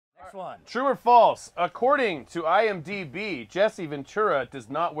next one. True or false? According to IMDb, Jessie Ventura does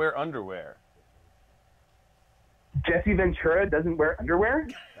not wear underwear. Jessie Ventura doesn't wear underwear?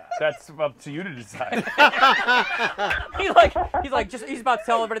 That's up to you to decide. he's about to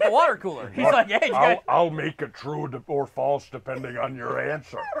tell everybody at the water cooler. He's like, hey, I'll make it true or false depending on your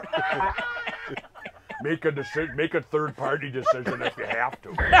answer. Make a decision. Make a third-party decision if you have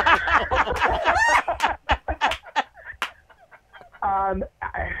to.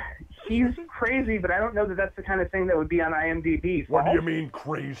 She's crazy, but I don't know that that's the kind of thing that would be on IMDb. What do you mean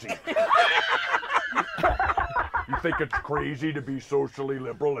crazy? You think it's crazy to be socially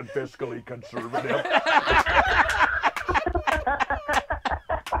liberal and fiscally conservative?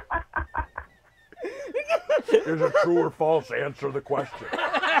 Is it true or false? Answer the question.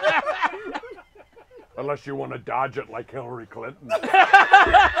 Unless you want to dodge it like Hillary Clinton.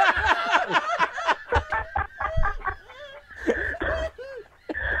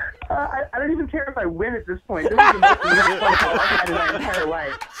 I don't even care if I win at this point. This is the most amazing phone call I've had in my entire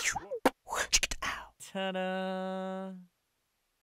life. Ta-da.